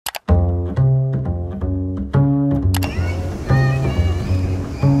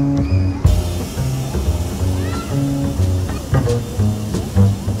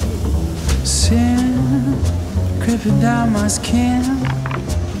shiver down my skin.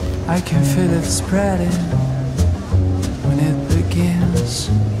 I can feel it spreading when it begins.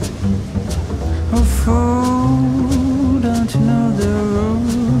 Oh fool, don't you know the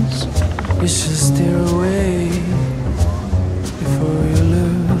rules? You should steer away before you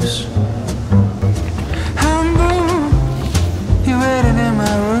lose. And boom, you're waiting in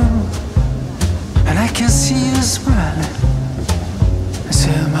my room, and I can see you smiling. I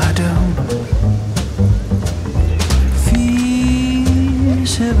seal my doom. Feel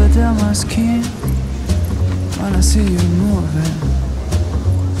shiver down my skin when I see you moving.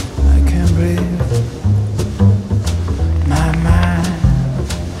 I can't breathe. My mind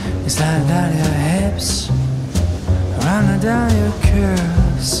is lying down your hips, running down your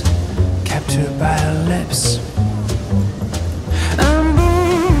curves, captured by your lips. And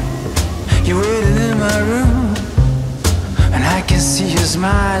boom, you waited in my room, and I can see you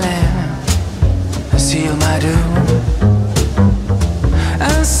smiling. I seal my doom.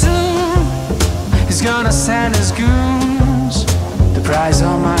 And soon he's gonna send his goons. The price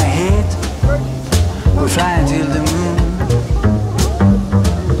on my head will fly until the moon.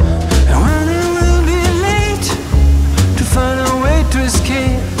 And when it will be late to find a way to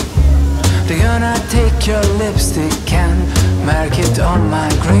escape, they're gonna take your lipstick and mark it on my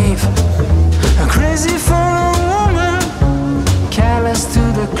grave. I'm crazy for a woman, careless to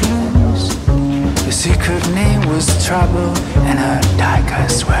the clues. The secret name was trouble, and her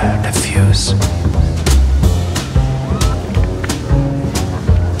daggers were the fuse.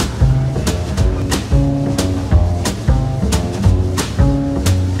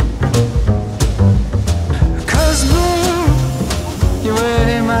 Cause boom, you wait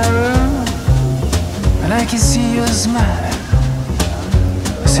in my room, and I can see you smiling.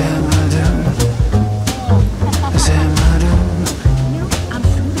 I said my doom, I said my doom,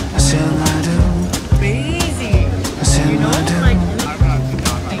 I said my doom, Crazy. I said my doom,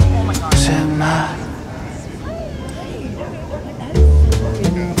 I said my.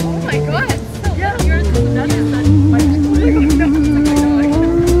 Oh my god. Yeah, you're that is that my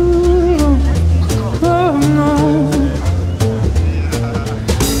Oh no.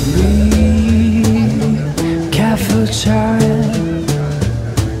 Be careful, child.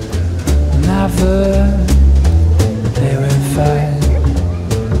 Never they will fight.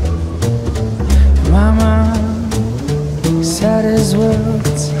 Mama said his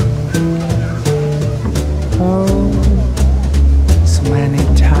words. Oh, so many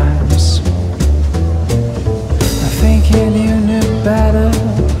times. I'm thinking you knew better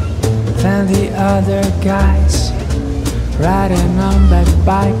than the other guys, riding on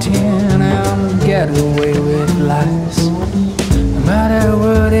backbiting and get away with lies. No matter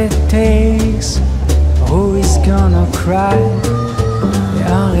what it takes, who is gonna cry? The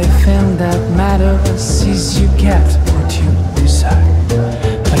only thing that matters is you get what you decide.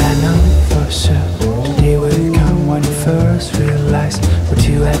 But I know for sure the day will come when you first realize what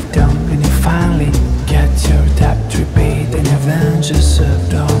you have done, and you finally get your debt repaid, and avenge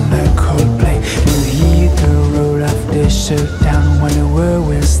yourself on a cold plate. You hear the roar of the shutdown when the world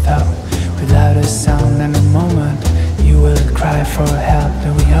will stop without a sound, and the moment you will cry for help,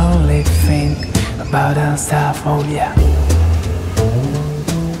 and we only think about ourselves. Oh yeah.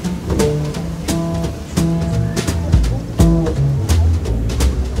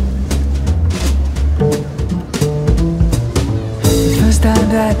 The first time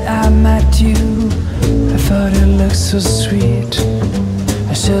that I met you, I thought it looked so sweet.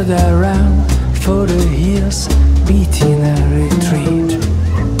 I stood around for the hills, beating a retreat.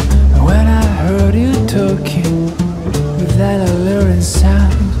 And when I heard you talking with that alluring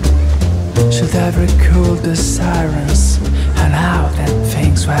sound, should have recalled the sirens and how then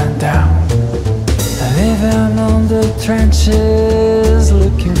things went down. Living on the trenches,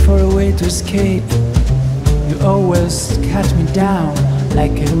 looking for a way to escape. You always cut me down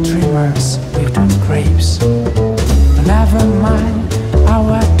like a dreamer's between grapes. But never mind how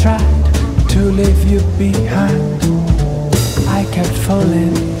I tried to leave you behind. I kept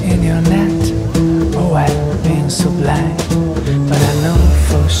falling in your net. Oh, I've been so blind. But I know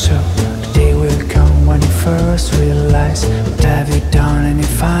for sure the day will come when you first realize what have you done, and you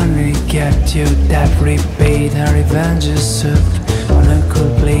finally get your debt repaid, and revenge is served on a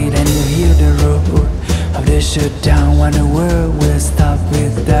cold plate. And you hear the roar of the shutdown when the world will stop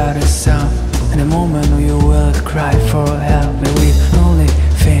without a sound, and the moment you will cry for help, and we only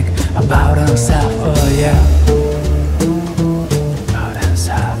think about ourselves. Oh yeah. About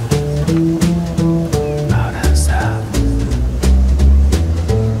ourselves. About ourselves.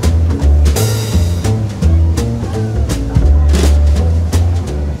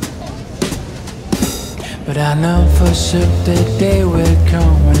 But I know for wish that the day will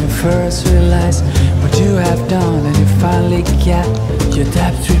come when you first realize what you have done, and you finally get your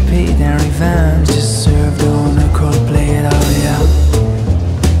debt repaid and revenge is served on a cold plate. Oh yeah,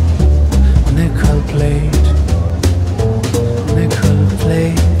 on a cold plate.